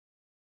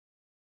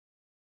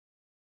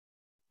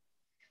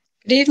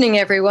Good evening,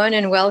 everyone,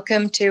 and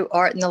welcome to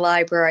Art in the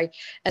Library.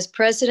 As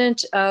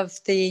president of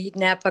the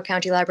Napa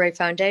County Library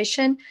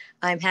Foundation,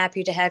 I'm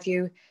happy to have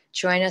you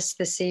join us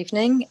this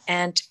evening.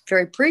 And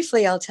very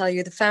briefly, I'll tell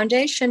you the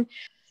foundation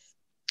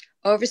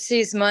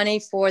oversees money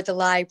for the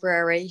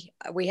library.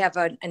 We have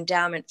an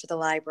endowment for the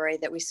library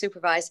that we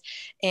supervise,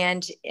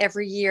 and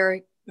every year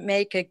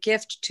make a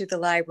gift to the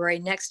library.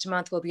 Next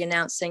month, we'll be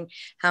announcing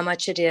how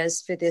much it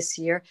is for this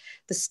year.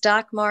 The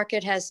stock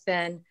market has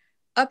been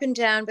up and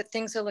down, but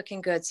things are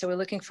looking good. So we're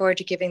looking forward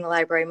to giving the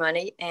library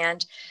money.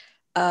 And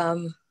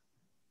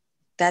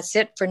that's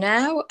it for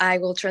now. I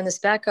will turn this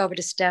back over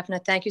to Stephanie.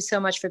 Thank you so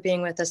much for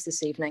being with us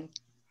this evening.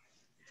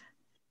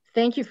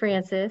 Thank you,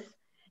 Frances.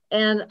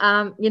 And,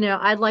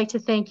 I'd like to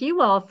thank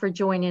you all for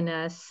joining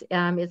us.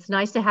 It's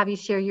nice to have you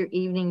share your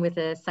evening with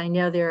us. I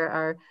know there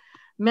are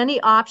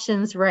many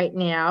options right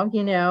now,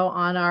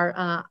 on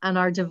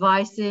our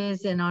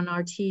devices and on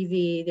our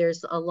TV.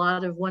 There's a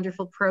lot of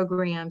wonderful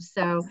programs.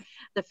 So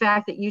the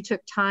fact that you took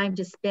time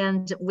to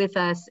spend with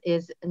us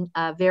is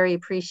very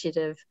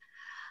appreciative.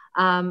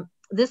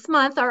 This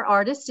month, our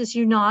artist is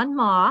Yunan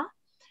Ma.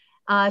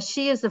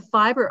 She is a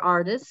fiber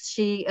artist.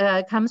 She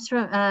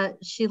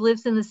she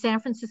lives in the San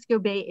Francisco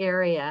Bay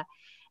Area,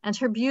 and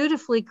her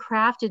beautifully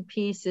crafted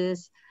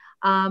pieces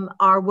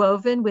are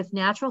woven with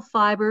natural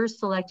fibers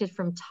selected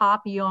from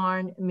top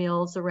yarn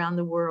mills around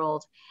the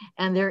world.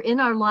 And they're in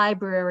our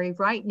library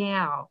right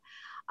now.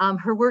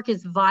 Her work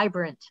is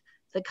vibrant.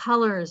 The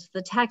colors,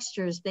 the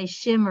textures, they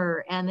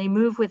shimmer and they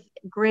move with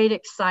great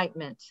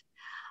excitement.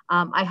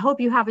 I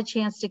hope you have a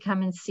chance to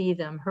come and see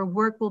them. Her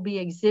work will be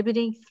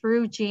exhibiting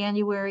through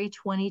January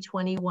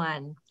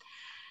 2021.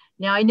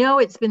 Now, I know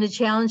it's been a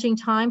challenging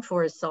time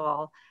for us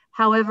all.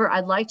 However,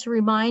 I'd like to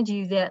remind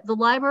you that the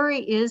library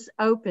is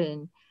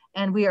open,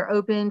 and we are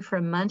open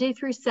from Monday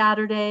through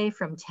Saturday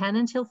from 10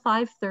 until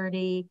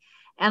 5:30,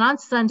 and on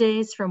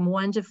Sundays from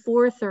 1 to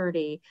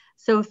 4:30.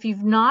 So if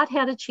you've not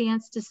had a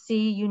chance to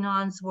see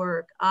Yunan's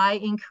work, I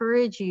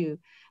encourage you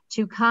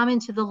to come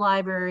into the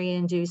library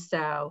and do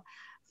so.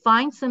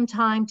 Find some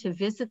time to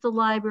visit the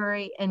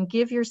library and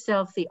give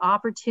yourself the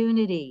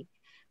opportunity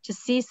to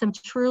see some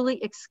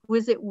truly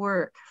exquisite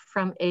work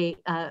from a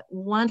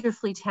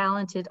wonderfully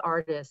talented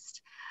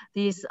artist.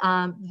 These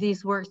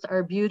works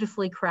are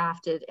beautifully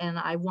crafted, and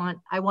I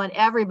want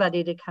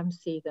everybody to come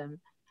see them.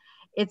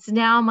 It's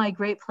now my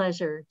great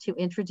pleasure to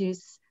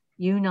introduce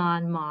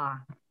Yunan Ma.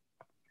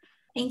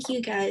 Thank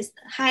you, guys.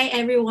 Hi,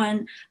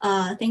 everyone.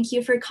 Thank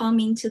you for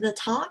coming to the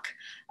talk.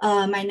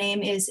 My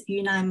name is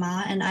Yunan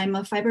Ma, and I'm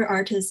a fiber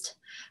artist,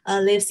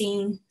 lives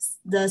in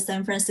the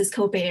San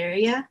Francisco Bay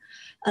Area.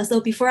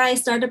 So before I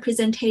start the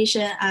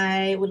presentation,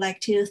 I would like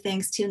to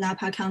thanks to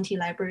Napa County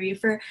Library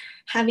for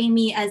having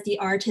me as the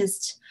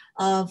artist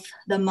of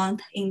the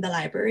month in the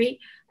library.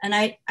 And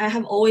I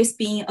have always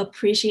been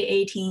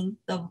appreciating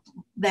the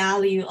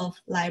value of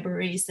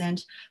libraries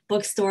and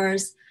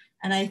bookstores.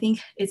 And I think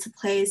it's a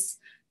place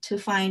to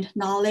find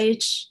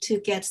knowledge, to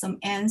get some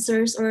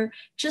answers, or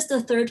just a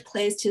third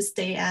place to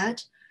stay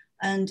at.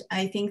 And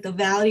I think the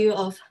value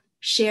of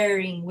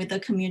sharing with the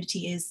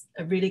community is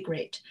really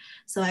great.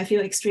 So I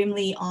feel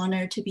extremely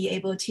honored to be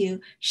able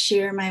to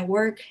share my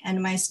work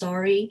and my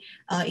story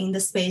in the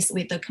space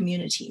with the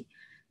community.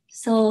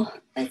 So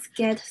let's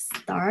get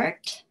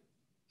started.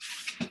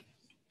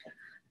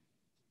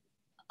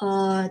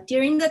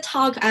 During the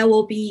talk, I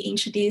will be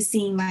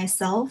introducing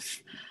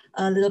myself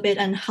a little bit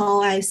and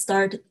how I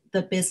started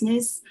the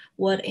business,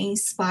 what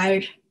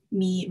inspired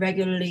me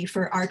regularly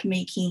for art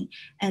making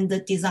and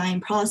the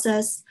design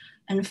process.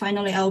 And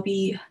finally, I'll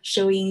be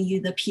showing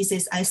you the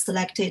pieces I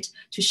selected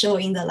to show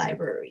in the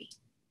library.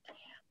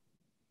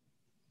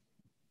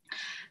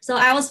 So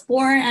I was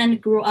born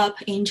and grew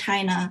up in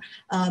China.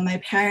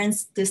 My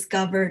parents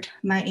discovered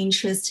my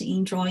interest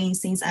in drawing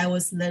since I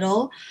was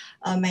little.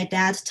 My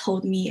dad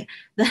told me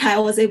that I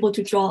was able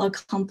to draw a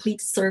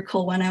complete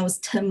circle when I was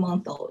 10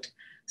 months old.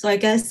 So I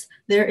guess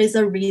there is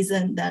a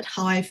reason that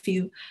how I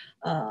feel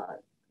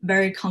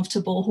very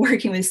comfortable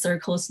working with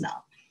circles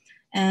now.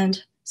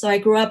 And so I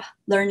grew up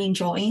learning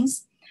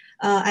drawings.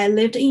 I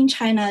lived in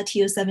China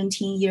till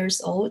 17 years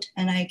old,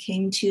 and I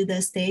came to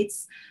the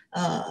States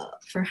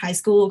for high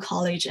school,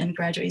 college, and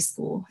graduate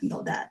school and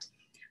all that.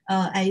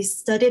 I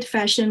studied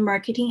fashion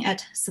marketing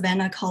at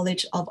Savannah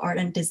College of Art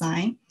and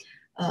Design.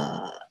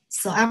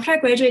 So after I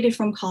graduated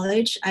from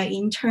college, I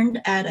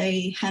interned at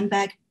a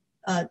handbag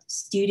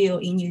studio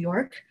in New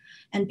York.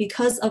 And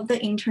because of the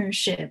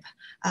internship,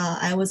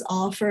 I was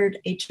offered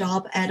a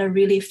job at a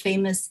really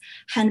famous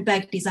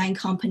handbag design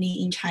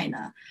company in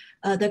China.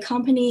 The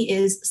company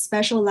is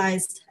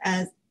specialized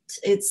at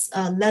its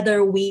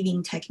leather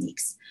weaving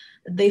techniques.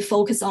 They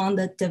focus on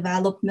the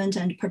development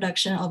and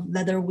production of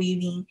leather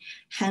weaving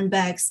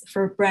handbags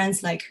for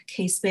brands like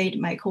Kate Spade,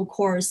 Michael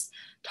Kors,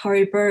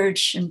 Tory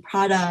Burch, and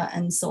Prada,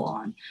 and so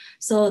on.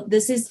 So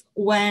this is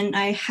when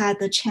I had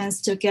the chance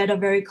to get a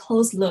very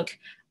close look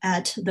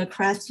at the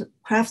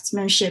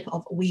craftsmanship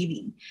of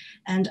weaving.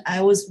 And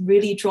I was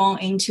really drawn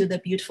into the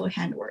beautiful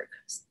handwork.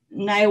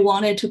 And I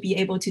wanted to be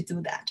able to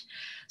do that.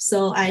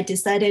 So I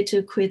decided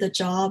to quit the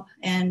job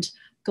and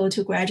go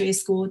to graduate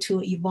school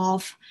to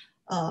evolve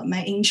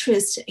my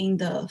interest in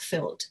the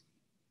field.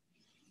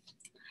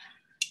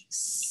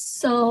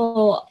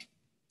 So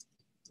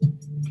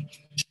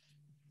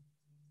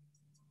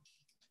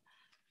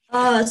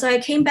I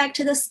came back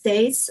to the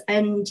States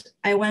and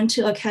I went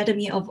to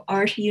Academy of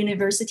Art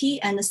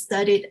University and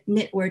studied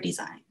knitwear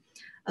design.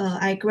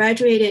 I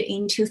graduated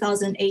in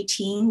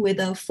 2018 with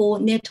a full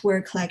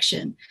knitwear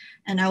collection,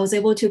 and I was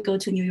able to go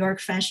to New York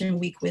Fashion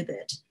Week with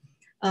it.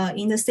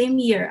 In the same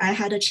year, I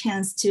had a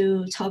chance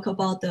to talk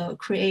about the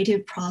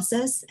creative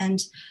process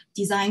and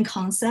design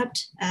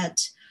concept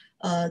at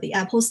the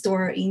Apple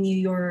store in New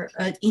York,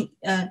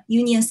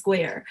 Union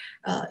Square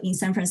in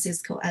San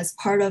Francisco as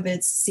part of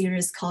its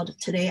series called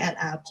Today at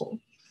Apple.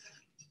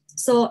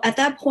 So at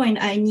that point,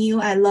 I knew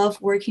I love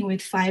working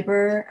with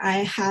fiber. I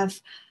have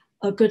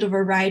a good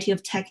variety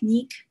of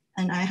technique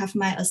and I have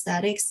my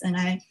aesthetics, and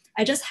I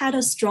just had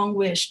a strong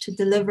wish to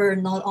deliver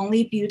not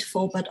only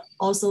beautiful, but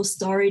also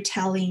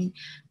storytelling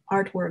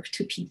artwork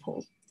to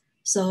people.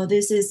 So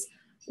this is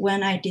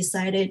when I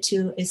decided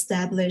to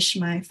establish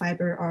my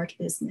fiber art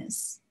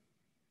business.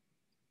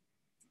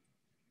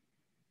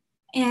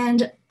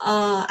 And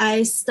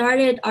I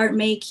started art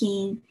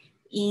making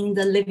in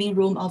the living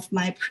room of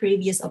my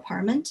previous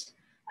apartment.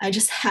 I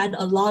just had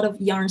a lot of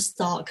yarn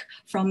stock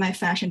from my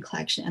fashion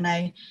collection, and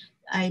I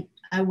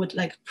would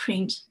like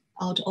print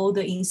out all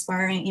the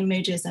inspiring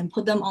images and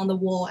put them on the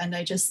wall, and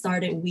I just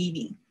started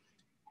weaving.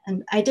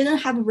 And I didn't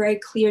have a very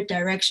clear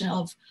direction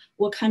of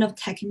what kind of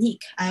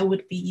technique I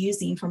would be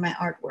using for my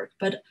artwork,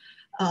 but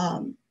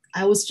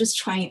I was just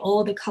trying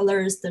all the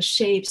colors, the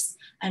shapes,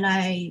 and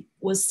I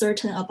was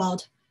certain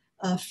about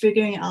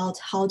figuring out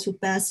how to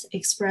best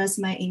express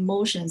my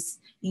emotions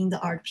in the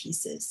art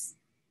pieces.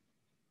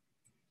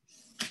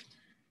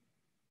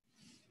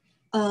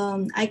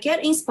 I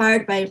get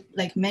inspired by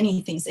like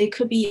many things. It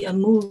could be a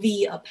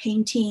movie, a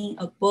painting,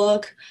 a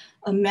book,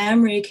 a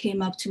memory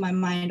came up to my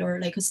mind, or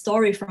like a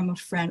story from a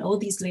friend, all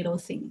these little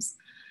things.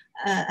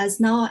 As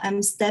now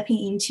I'm stepping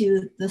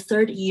into the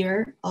third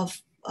year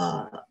of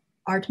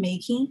art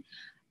making,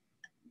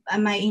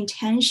 and my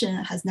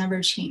intention has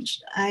never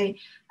changed. I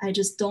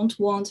just don't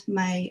want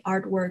my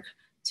artwork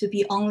to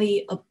be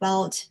only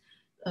about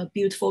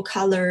beautiful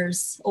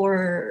colors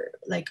or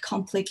like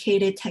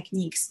complicated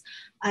techniques.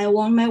 I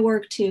want my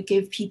work to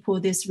give people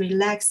this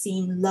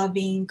relaxing,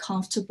 loving,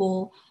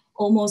 comfortable,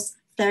 almost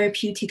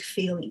therapeutic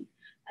feeling.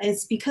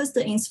 It's because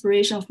the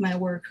inspiration of my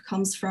work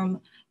comes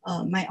from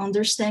my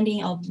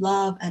understanding of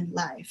love and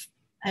life.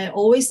 I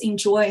always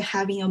enjoy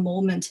having a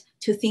moment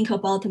to think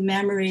about the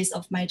memories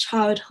of my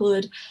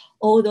childhood,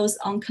 all those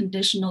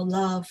unconditional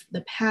love,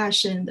 the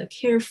passion, the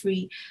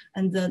carefree,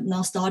 and the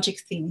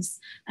nostalgic things.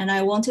 And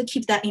I want to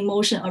keep that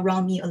emotion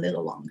around me a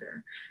little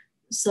longer.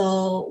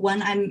 So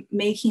when I'm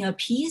making a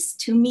piece,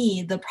 to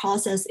me, the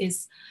process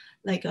is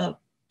like a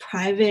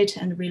private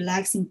and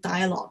relaxing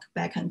dialogue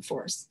back and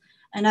forth.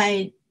 And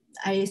I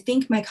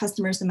think my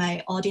customers and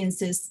my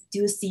audiences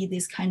do see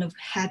this kind of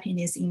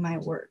happiness in my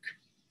work.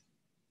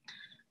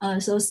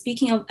 So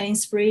speaking of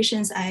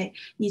inspirations, I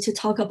need to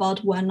talk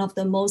about one of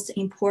the most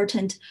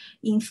important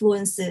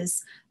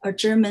influences, a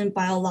German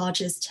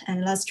biologist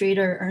and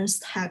illustrator,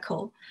 Ernst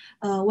Haeckel.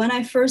 When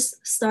I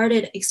first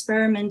started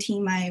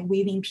experimenting my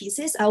weaving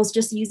pieces, I was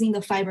just using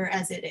the fiber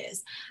as it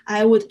is.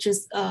 I would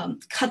just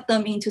cut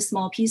them into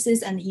small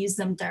pieces and use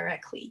them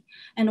directly.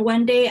 And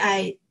one day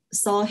I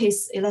saw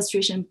his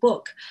illustration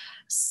book.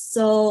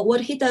 So what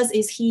he does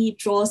is he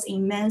draws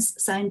immense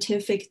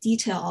scientific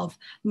detail of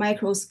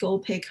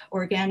microscopic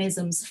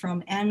organisms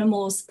from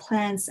animals,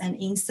 plants, and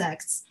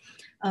insects.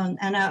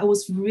 And I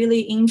was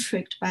really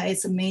intrigued by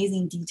its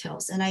amazing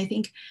details. And I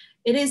think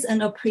it is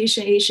an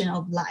appreciation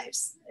of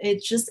lives.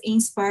 It just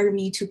inspired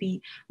me to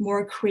be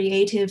more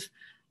creative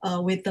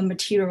with the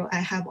material I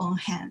have on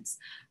hand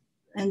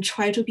and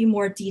try to be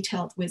more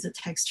detailed with the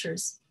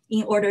textures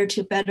in order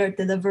to better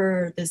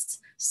deliver this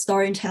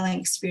storytelling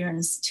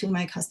experience to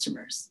my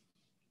customers.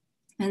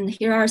 And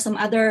here are some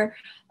other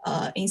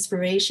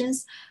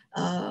inspirations.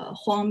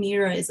 Juan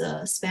Mira is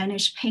a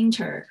Spanish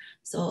painter.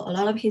 So a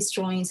lot of his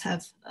drawings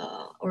have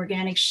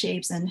organic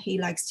shapes, and he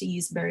likes to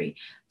use very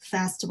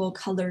festival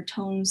color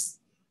tones.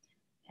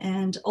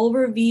 And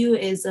Overview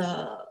is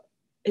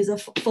a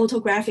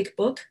photographic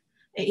book,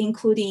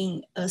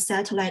 including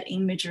satellite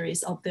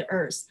imageries of the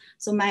Earth.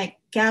 So my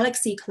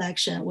galaxy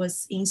collection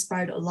was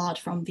inspired a lot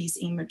from these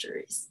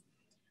imageries.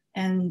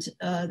 And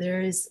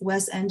there is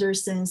Wes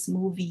Anderson's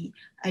movie.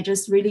 I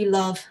just really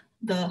love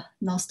the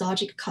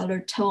nostalgic color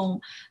tone,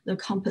 the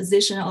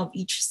composition of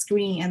each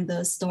screen, and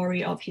the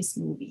story of his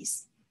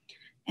movies.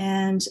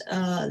 And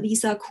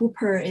Lisa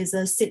Cooper is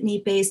a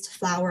Sydney-based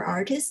flower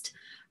artist.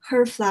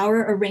 Her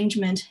flower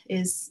arrangement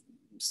is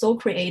so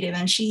creative,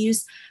 and she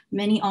used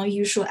many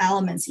unusual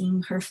elements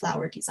in her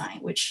flower design,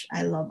 which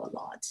I love a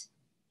lot.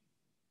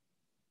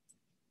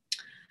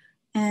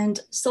 And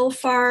so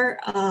far,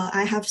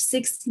 I have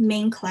 6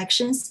 main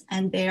collections,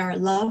 and they are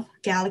Love,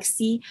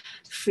 Galaxy,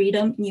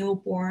 Freedom,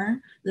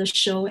 Newborn, The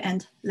Show,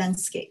 and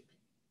Landscape.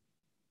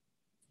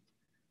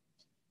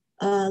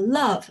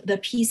 Love, the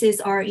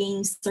pieces are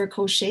in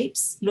circle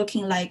shapes,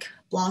 looking like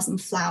blossom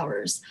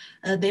flowers.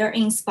 They're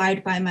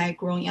inspired by my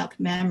growing up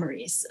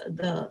memories,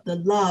 the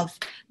love,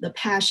 the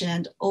passion,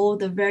 and all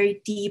the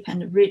very deep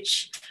and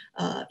rich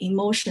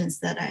emotions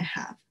that I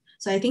have.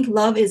 So I think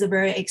love is a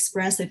very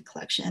expressive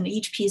collection, and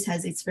each piece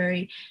has its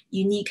very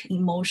unique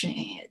emotion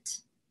in it.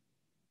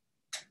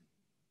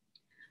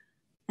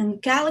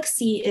 And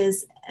Galaxy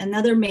is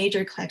another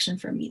major collection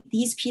for me.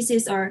 These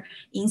pieces are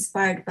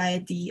inspired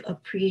by the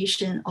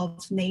appreciation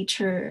of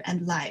nature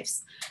and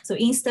lives. So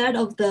instead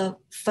of the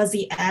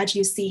fuzzy edge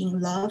you see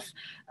in Love,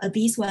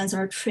 these ones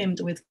are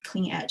trimmed with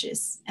clean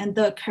edges. And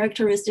the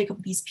characteristic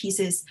of these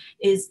pieces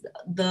is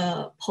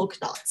the polka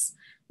dots.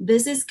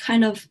 This is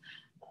kind of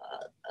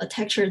a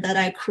texture that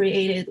I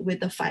created with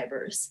the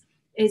fibers.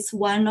 It's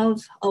one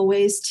of a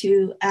ways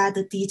to add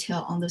the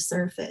detail on the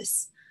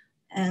surface.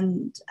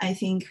 And I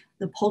think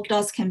the polka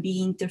dots can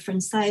be in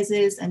different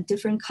sizes and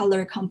different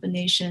color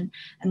combination.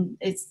 And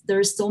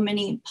there's so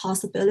many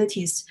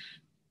possibilities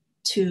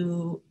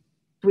to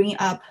bring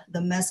up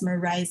the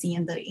mesmerizing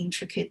and the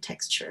intricate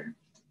texture.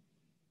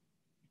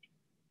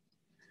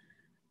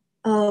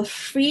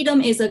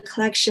 Freedom is a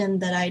collection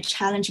that I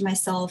challenge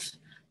myself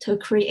to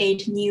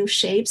create new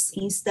shapes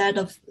instead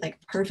of like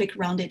perfect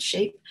rounded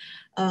shape.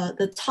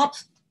 The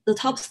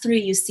top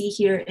three you see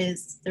here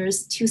is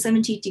there's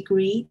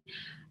 270-degree,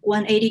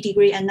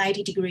 180-degree, and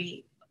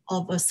 90-degree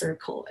of a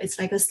circle. It's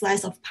like a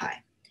slice of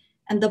pie.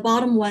 And the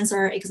bottom ones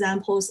are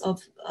examples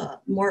of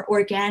more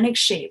organic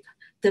shape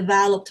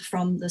developed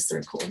from the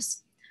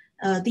circles.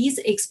 These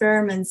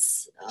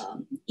experiments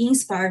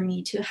inspire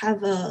me to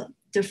have a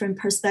different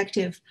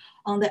perspective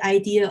on the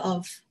idea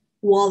of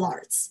wall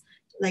arts,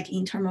 like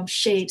in terms of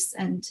shapes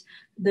and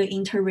the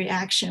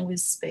interreaction with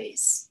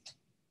space.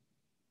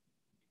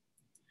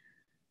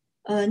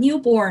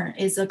 Newborn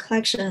is a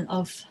collection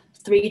of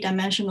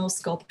three-dimensional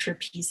sculpture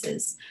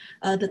pieces.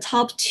 The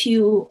top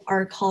two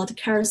are called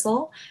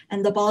carousel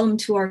and the bottom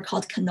two are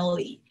called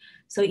cannoli.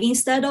 So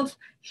instead of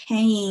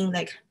hanging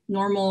like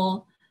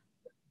normal,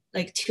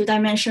 like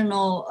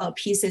two-dimensional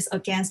pieces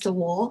against the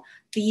wall,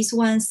 these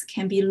ones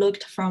can be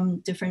looked from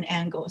different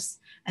angles.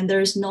 And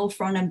there's no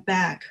front and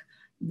back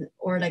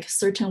or like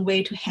certain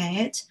way to hang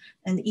it.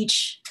 And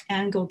each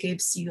angle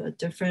gives you a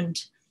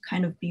different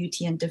kind of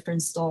beauty and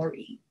different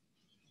story.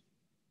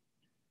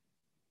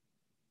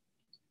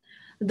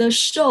 The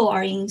show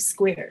are in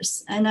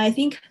squares, and I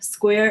think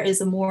square is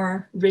a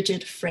more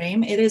rigid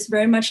frame. It is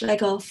very much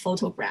like a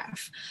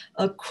photograph,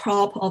 a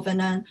crop of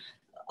an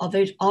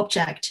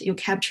object you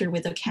capture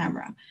with a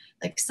camera.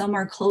 Like some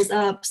are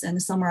close-ups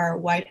and some are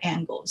wide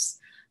angles.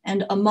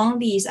 And among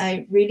these,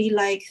 I really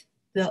like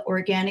the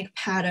organic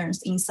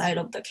patterns inside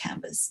of the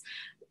canvas.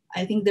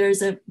 I think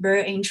there's a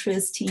very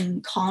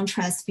interesting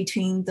contrast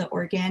between the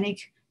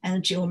organic and the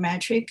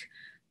geometric,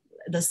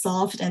 the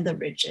soft and the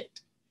rigid.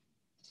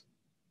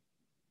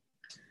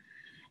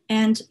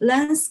 And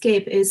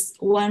landscape is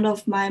one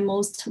of my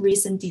most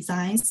recent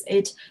designs.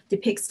 It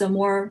depicts a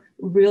more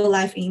real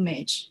life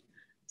image.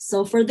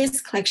 So for this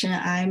collection,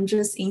 I'm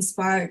just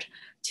inspired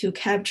to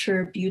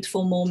capture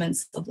beautiful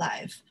moments of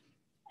life.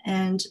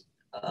 And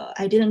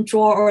I didn't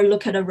draw or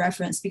look at a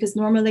reference because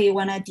normally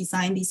when I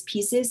design these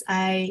pieces,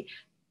 I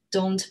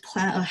don't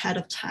plan ahead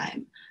of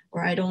time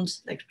or I don't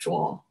like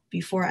draw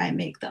before I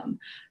make them.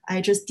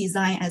 I just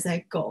design as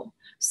I go.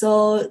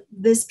 So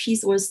this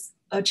piece was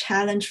a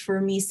challenge for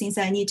me since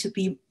I need to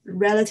be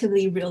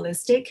relatively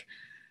realistic.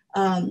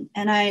 And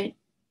I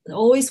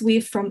always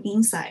weave from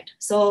inside.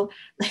 So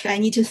like I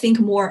need to think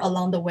more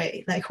along the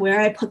way, like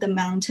where I put the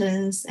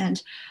mountains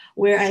and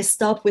where I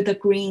stop with the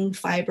green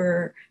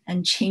fiber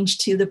and change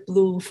to the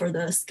blue for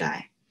the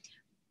sky.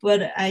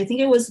 But I think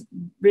it was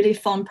really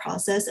fun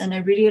process and I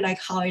really like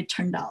how it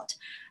turned out.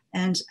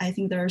 And I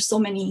think there are so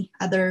many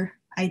other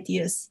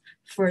ideas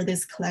for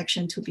this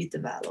collection to be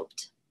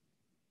developed.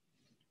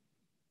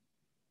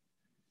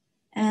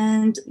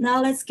 And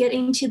now let's get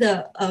into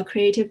the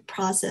creative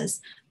process.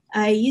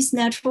 I use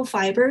natural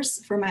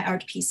fibers for my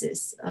art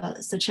pieces,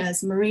 such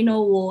as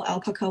merino wool,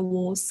 alpaca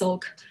wool,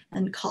 silk,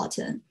 and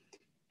cotton.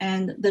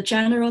 And the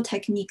general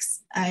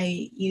techniques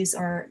I use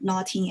are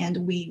knotting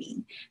and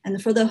weaving.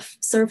 And for the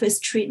surface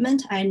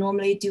treatment, I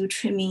normally do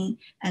trimming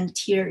and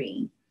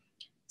tearing.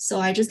 So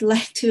I just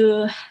like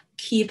to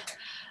keep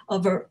a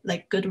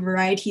good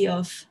variety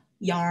of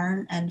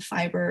yarn and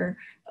fiber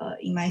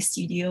in my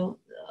studio.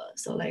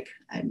 So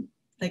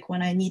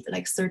when I need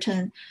like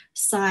certain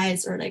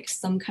size or like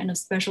some kind of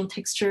special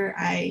texture,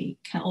 I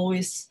can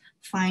always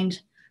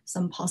find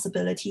some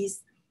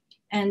possibilities.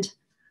 And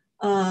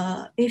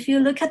if you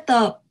look at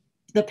the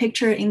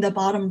picture in the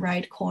bottom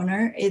right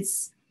corner,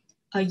 it's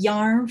a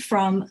yarn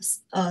from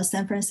a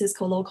San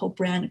Francisco local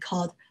brand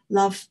called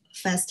Love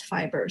Fest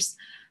Fibers.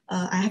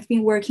 I have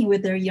been working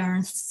with their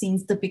yarns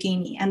since the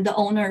beginning, and the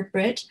owner,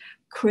 Britt,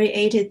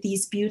 created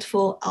these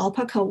beautiful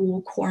alpaca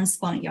wool corn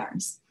spun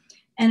yarns.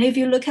 And if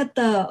you look at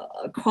the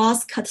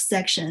cross-cut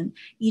section,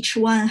 each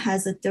one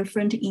has a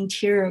different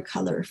interior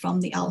color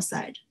from the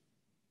outside.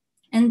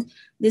 And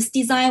this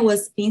design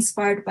was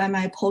inspired by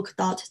my polka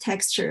dot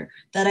texture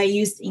that I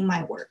used in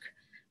my work.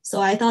 So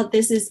I thought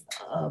this is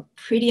a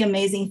pretty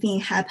amazing thing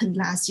happened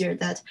last year,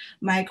 that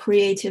my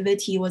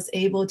creativity was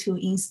able to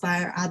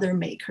inspire other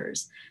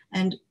makers.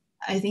 And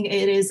I think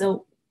it is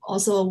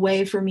also a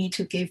way for me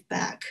to give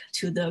back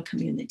to the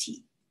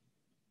community.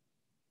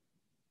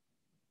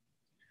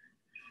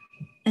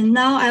 And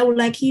now I would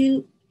like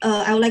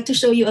to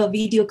show you a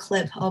video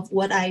clip of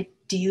what I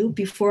do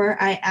before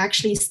I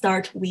actually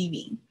start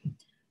weaving.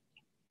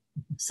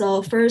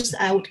 So first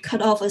I would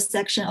cut off a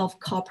section of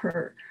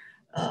copper.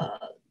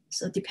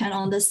 So depend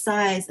on the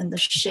size and the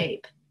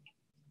shape.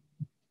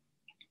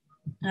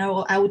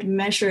 And I would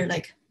measure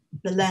like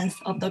the length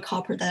of the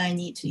copper that I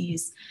need to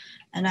use.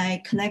 And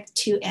I connect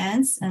two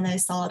ends and I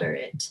solder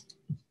it.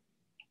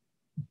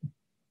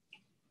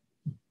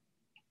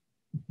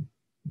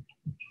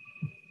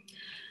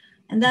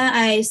 And then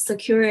I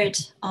secure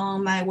it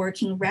on my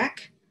working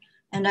rack,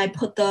 and I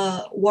put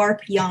the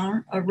warp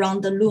yarn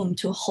around the loom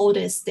to hold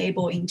it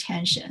stable in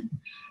tension,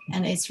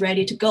 and it's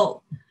ready to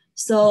go.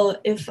 So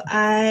if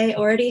I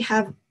already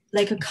have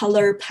like a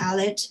color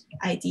palette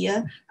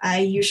idea,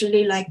 I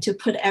usually like to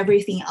put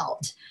everything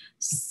out.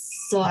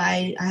 So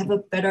I have a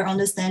better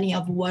understanding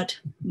of what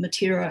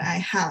material I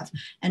have.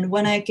 And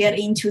when I get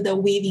into the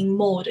weaving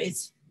mode,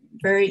 it's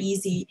very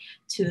easy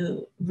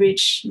to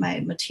reach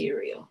my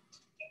material.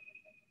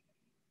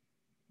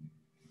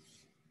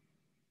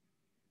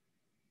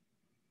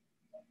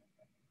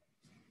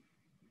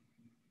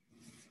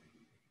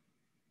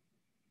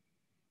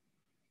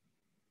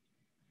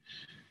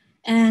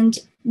 And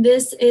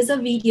this is a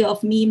video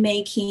of me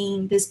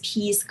making this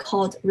piece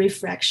called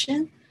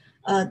Refraction.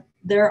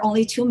 There are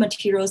only two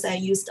materials I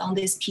used on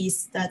this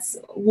piece. That's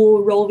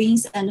wool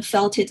rovings and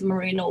felted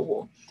merino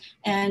wool.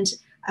 And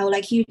I would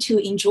like you to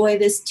enjoy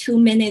this 2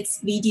 minutes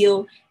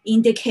video.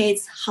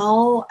 Indicates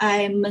how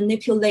I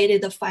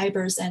manipulated the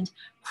fibers and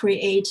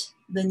create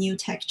the new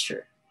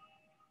texture.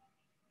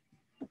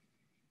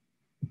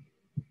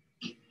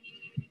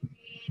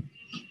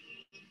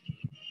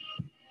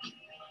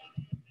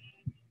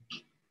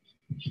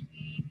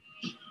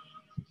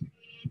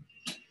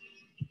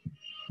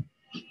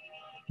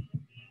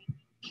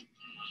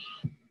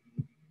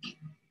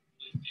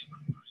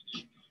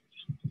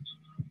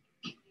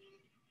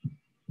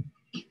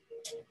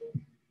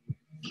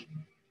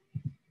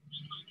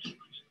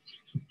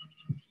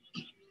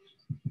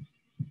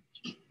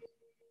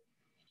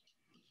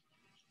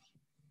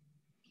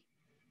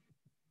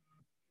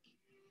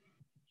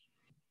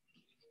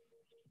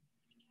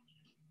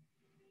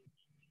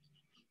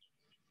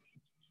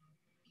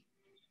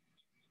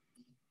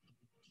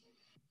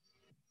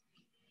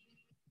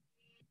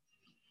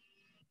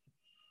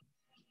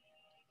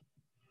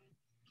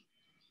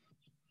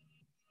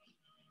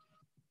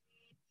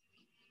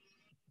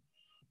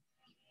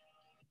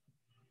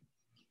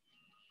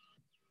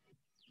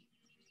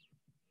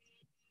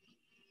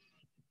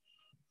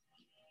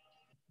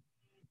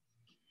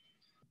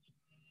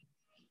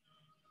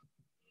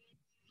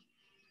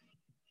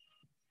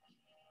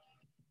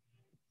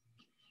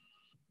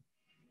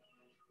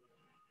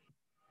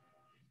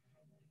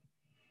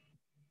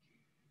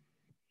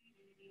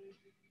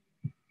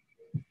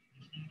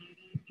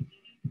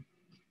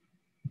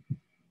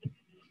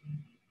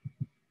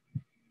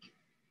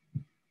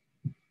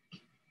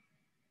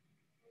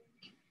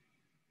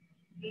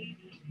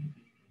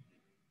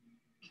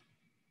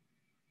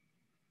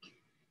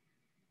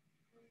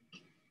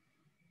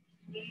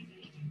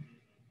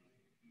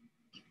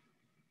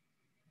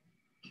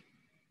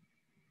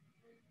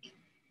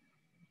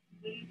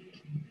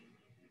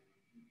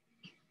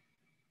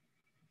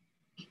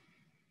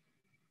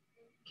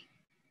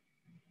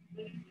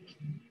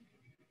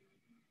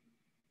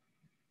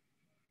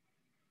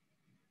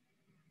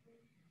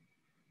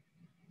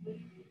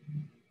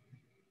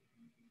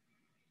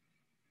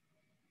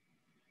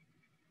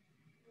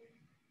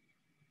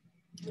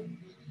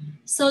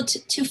 So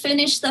to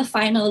finish the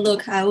final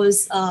look, I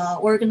was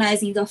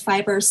organizing the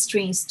fiber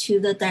strings to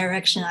the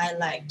direction I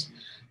liked.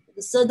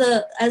 So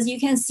as you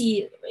can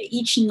see,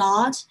 each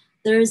knot,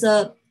 there's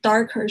a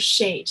darker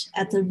shade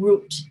at the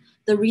root.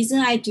 The reason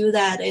I do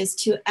that is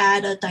to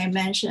add a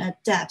dimension and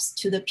depth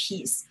to the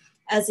piece,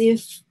 as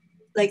if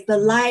like the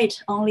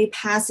light only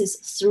passes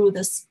through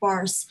the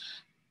sparse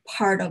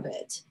part of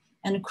it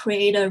and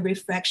create a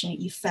refraction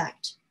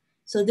effect.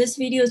 So this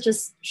video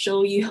just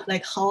show you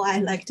like how I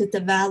like to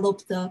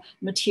develop the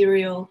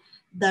material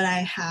that I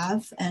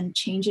have and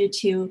change it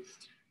to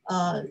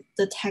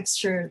the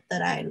texture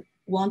that I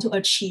want to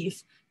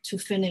achieve to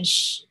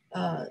finish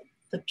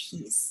the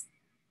piece.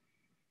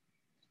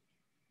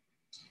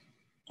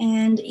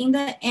 And in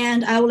the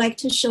end, I would like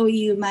to show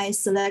you my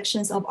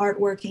selections of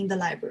artwork in the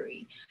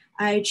library.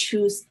 I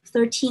choose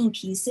 13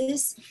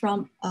 pieces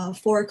from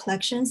 4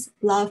 collections: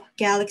 Love,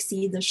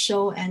 Galaxy, The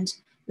Show, and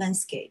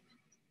Landscape.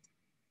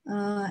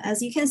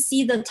 As you can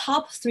see, the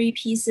top 3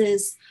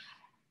 pieces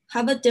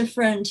have a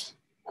different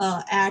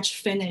edge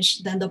finish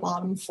than the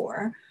bottom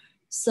 4.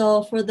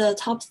 So for the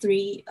top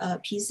 3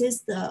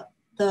 pieces, the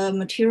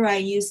material I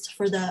used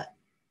for the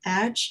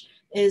edge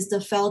is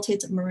the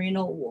felted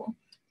merino wool.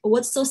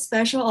 What's so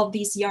special of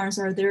these yarns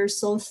are they're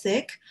so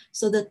thick,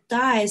 so the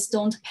dyes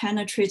don't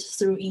penetrate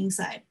through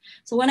inside.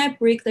 So when I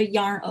break the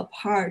yarn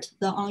apart,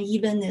 the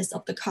unevenness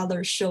of the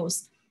color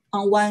shows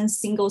on one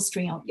single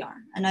string of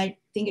yarn. And I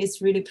think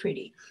it's really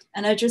pretty.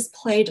 And I just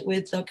played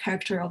with the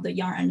character of the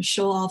yarn and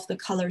show off the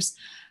colors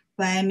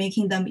by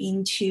making them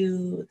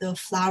into the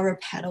flower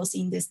petals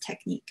in this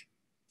technique.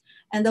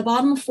 And the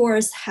bottom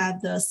fours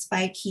have the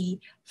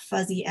spiky,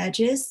 fuzzy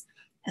edges.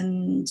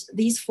 And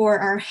these four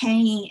are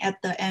hanging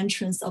at the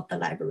entrance of the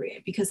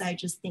library because I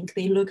just think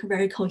they look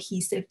very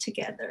cohesive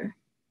together.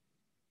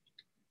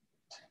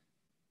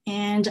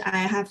 And I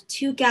have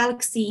two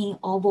galaxies in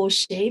oval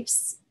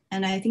shapes.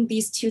 And I think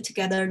these two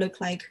together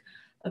look like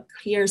a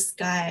clear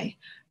sky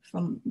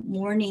from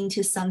morning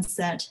to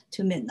sunset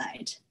to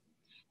midnight.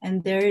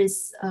 And there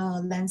is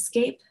a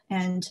landscape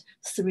and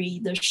three,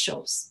 the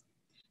shows.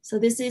 So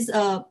this is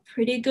a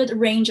pretty good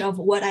range of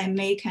what I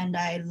make and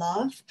I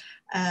love.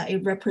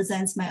 It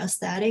represents my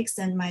aesthetics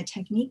and my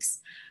techniques.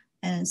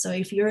 And so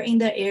if you're in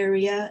the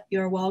area,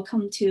 you're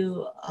welcome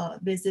to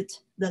visit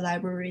the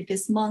library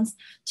this month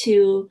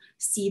to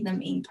see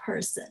them in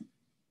person.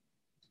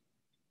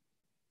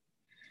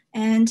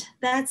 And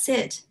that's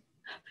it.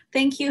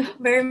 Thank you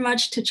very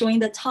much to join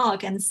the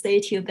talk and stay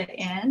till the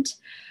end.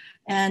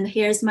 And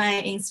here's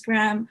my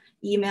Instagram,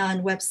 email,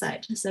 and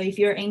website. So if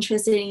you're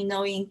interested in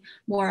knowing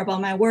more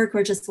about my work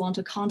or just want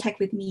to contact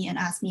with me and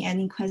ask me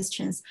any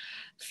questions,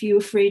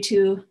 feel free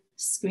to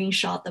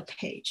screenshot the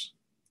page.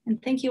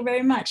 And thank you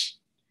very much.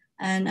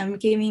 And I'm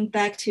giving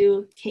back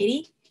to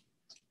Katie.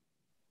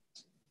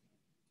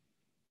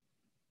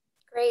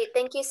 Great,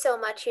 thank you so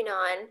much,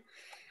 Yunan.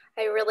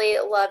 I really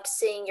loved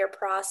seeing your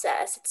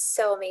process. It's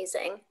so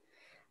amazing.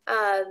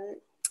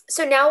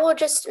 So now we'll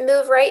just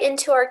move right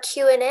into our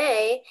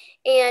Q&A.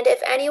 And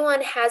if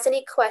anyone has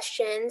any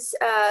questions,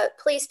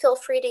 please feel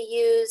free to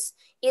use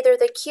either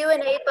the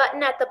Q&A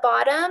button at the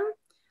bottom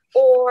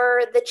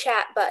or the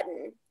chat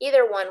button.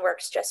 Either one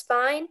works just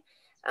fine.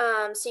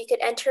 So you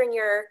could enter in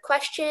your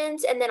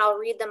questions and then I'll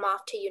read them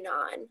off to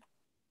Yunan.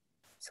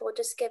 So we'll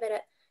just give it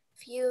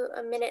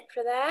a minute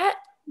for that.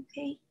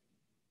 Okay.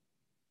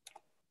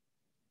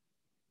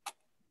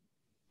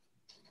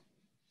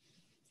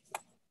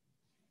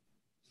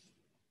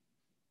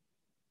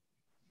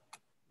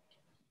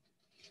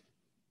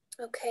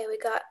 Okay, we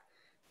got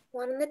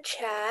one in the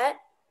chat.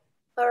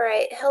 All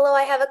right, hello,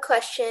 I have a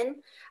question.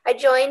 I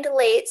joined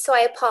late, so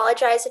I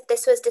apologize if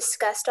this was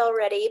discussed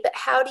already, but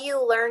how do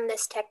you learn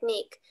this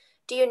technique?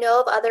 Do you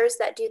know of others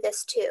that do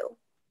this too?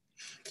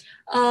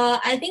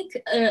 I think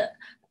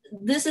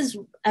this is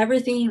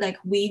everything like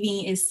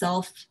weaving is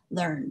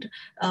self-learned.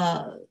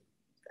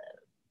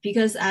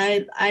 Because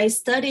I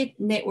studied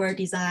knitwear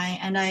design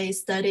and I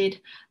studied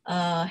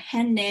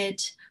hand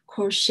knit,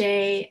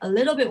 crochet, a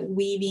little bit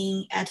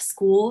weaving at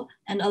school,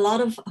 and a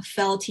lot of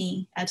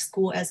felting at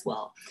school as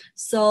well.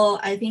 So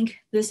I think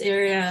this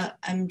area,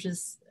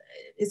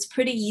 it's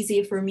pretty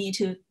easy for me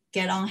to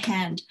get on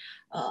hand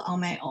on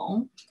my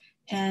own.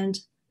 And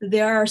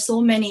there are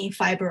so many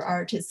fiber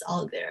artists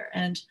out there,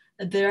 and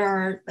there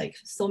are like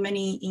so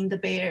many in the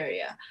Bay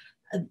Area.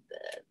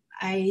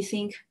 I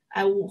think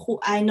who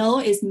I know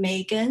is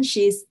Megan.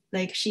 She's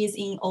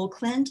in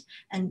Oakland,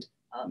 and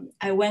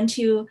I went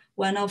to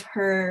one of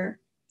her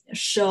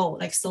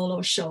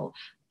solo show,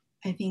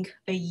 I think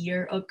a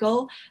year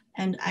ago,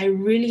 and I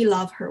really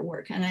love her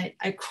work, and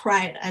I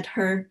cried at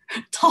her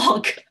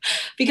talk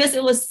because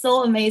it was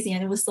so amazing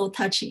and it was so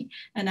touching,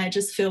 and I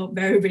just feel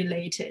very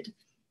related.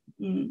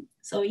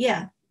 So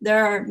yeah,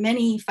 there are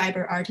many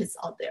fiber artists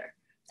out there.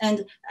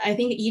 And I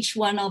think each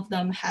one of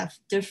them have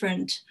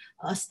different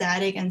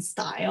aesthetic and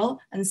style.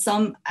 And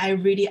some I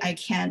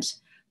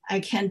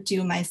can't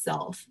do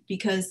myself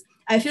because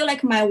I feel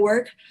like my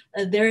work,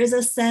 there is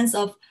a sense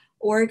of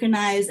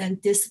organize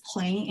and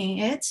discipline in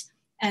it.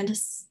 And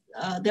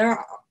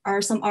there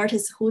are some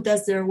artists who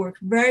does their work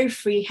very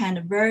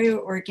freehand, very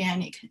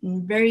organic,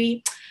 and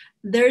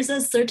there's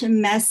a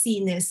certain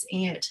messiness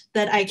in it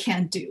that I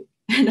can't do.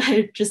 And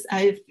I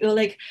feel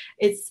like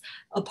it's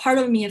a part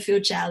of me, I feel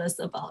jealous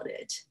about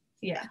it.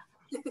 Yeah.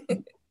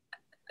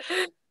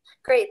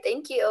 Great,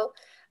 thank you.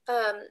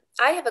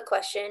 I have a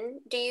question.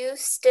 Do you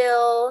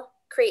still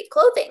create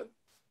clothing?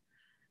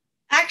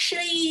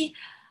 Actually,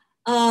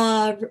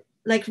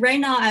 like right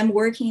now I'm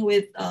working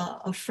with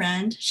a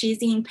friend. She's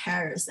in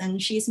Paris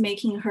and she's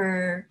making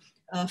her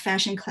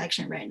fashion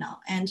collection right now.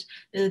 And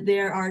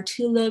there are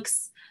two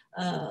looks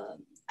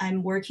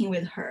I'm working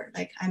with her.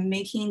 Like I'm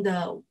making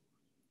the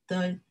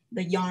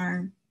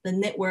yarn, the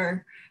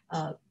knitwear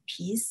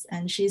piece,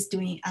 and she's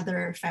doing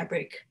other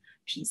fabric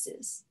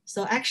pieces.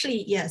 So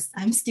actually, yes,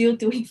 I'm still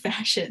doing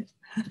fashion.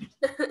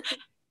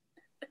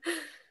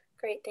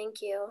 Great,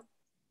 thank you.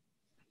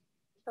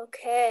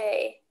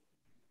 Okay,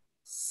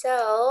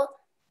 so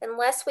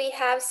unless we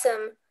have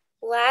some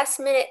last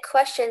minute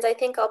questions, I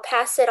think I'll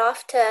pass it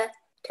off to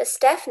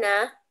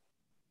Stefna.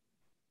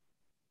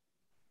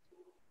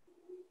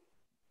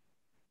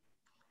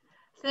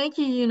 Thank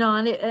you,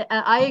 Yunan.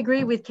 I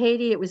agree with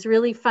Katie. It was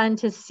really fun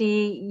to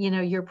see,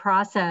 your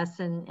process,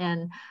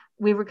 and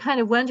we were kind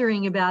of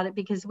wondering about it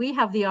because we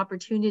have the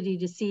opportunity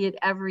to see it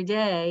every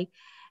day,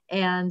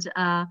 and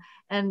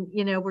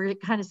we're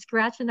kind of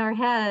scratching our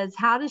heads.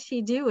 How does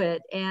she do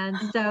it? And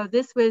so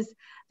this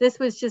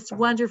was just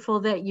wonderful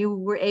that you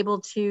were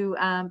able to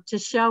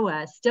show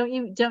us. Don't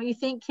you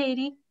think,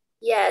 Katie?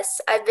 Yes,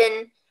 I've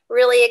been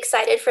really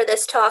excited for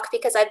this talk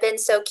because I've been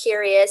so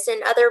curious,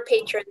 and other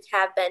patrons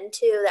have been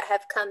too that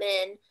have come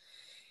in.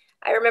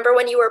 I remember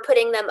when you were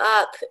putting them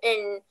up,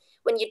 and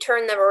when you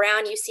turn them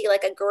around, you see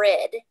like a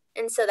grid.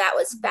 And so that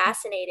was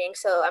fascinating.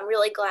 So I'm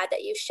really glad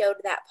that you showed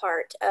that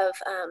part of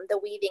the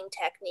weaving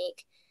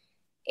technique.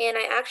 And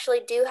I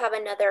actually do have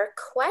another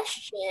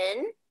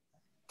question.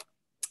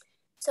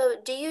 So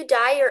do you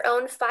dye your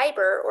own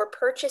fiber or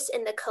purchase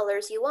in the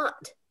colors you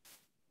want?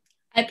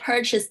 I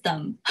purchased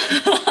them.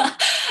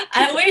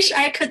 I wish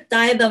I could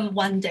dye them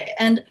one day.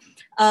 And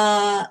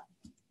I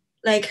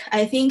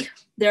think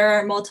there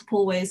are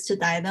multiple ways to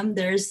dye them.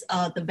 There's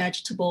the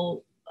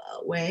vegetable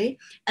way.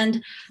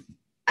 And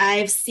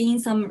I've seen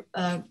some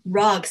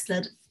rugs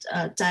that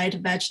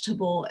dyed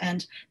vegetable,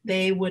 and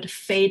they would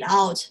fade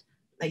out,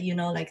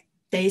 like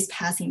days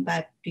passing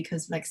by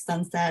because like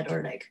sunset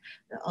or like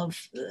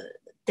of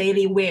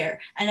daily wear.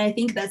 And I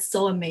think that's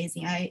so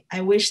amazing.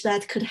 I wish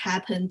that could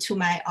happen to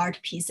my art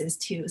pieces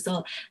too.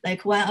 So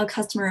like when a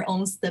customer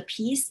owns the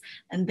piece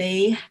and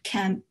they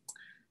can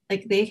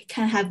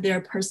have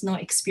their personal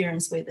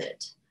experience with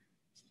it.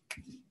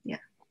 Yeah.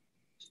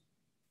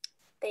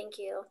 Thank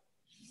you.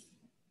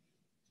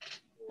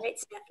 All right,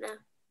 Stephna.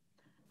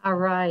 All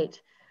right.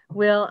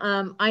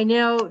 Well, I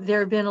know there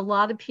have been a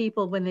lot of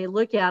people when they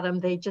look at them,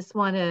 they just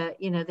want to,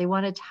 they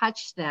want to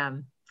touch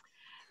them.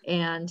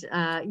 And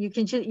you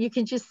can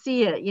just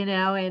see it,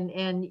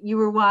 and you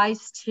were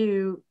wise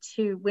to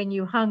when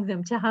you hung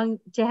them to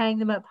hang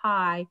them up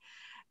high,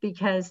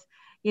 because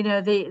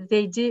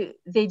they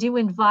do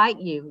invite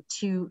you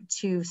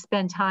to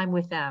spend time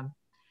with them,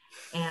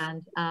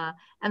 and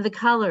the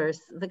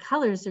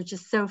colors are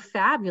just so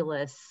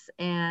fabulous,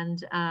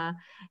 and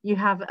you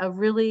have a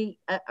really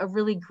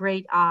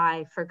great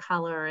eye for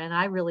color, and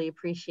I really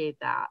appreciate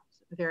that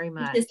very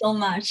much. Thank you so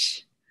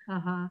much.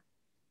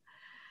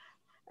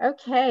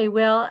 Okay,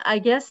 well, I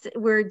guess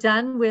we're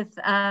done with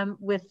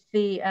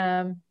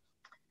the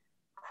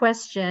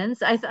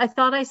questions. I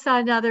thought I saw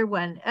another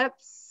one.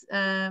 Oops.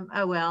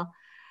 Oh well.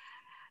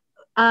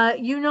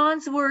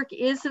 Yunan's work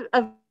is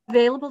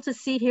available to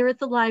see here at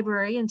the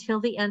library until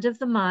the end of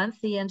the month,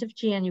 the end of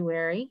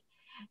January.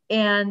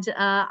 And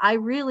I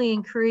really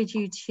encourage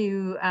you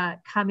to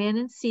come in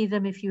and see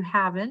them if you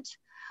haven't.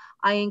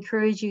 I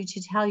encourage you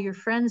to tell your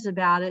friends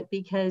about it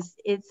because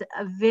it's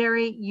a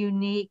very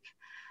unique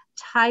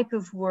type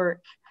of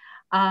work.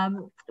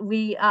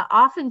 We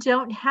often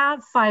don't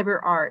have fiber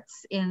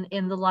arts in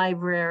the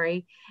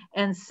library,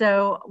 and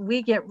so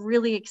we get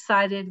really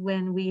excited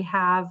when we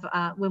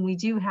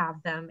do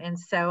have them. And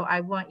so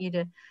I want you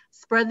to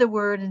spread the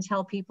word and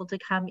tell people to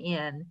come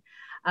in.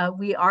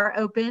 We are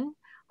open.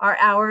 Our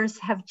hours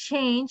have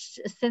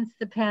changed since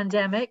the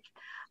pandemic.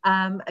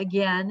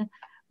 Again,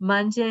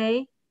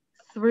 Monday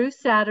through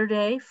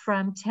Saturday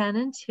from 10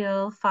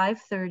 until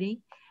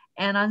 5:30.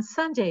 And on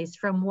Sundays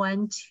from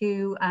 1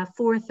 to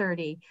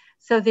 4:30.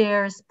 So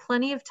there's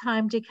plenty of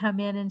time to come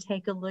in and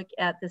take a look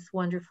at this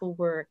wonderful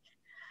work.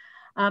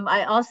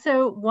 I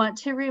also want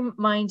to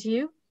remind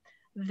you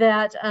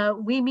that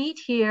we meet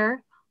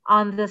here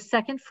on the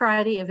second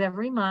Friday of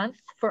every month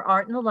for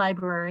Art in the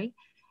Library.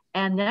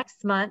 And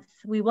next month,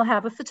 we will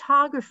have a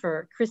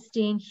photographer,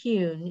 Christine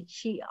Hune.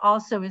 She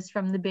also is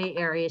from the Bay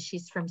Area.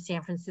 She's from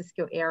San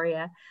Francisco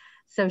area.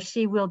 So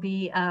she will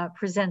be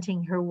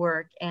presenting her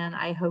work, and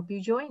I hope you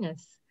join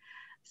us.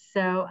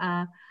 So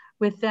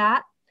with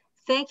that,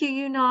 thank you,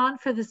 Yunan,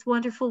 for this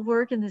wonderful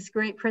work and this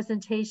great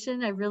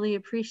presentation. I really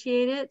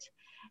appreciate it.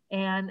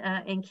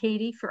 And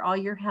Katie, for all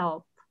your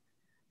help.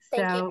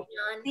 Thank you,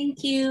 Yunan.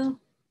 Thank you.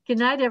 Good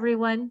night,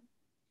 everyone.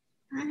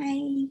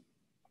 Bye.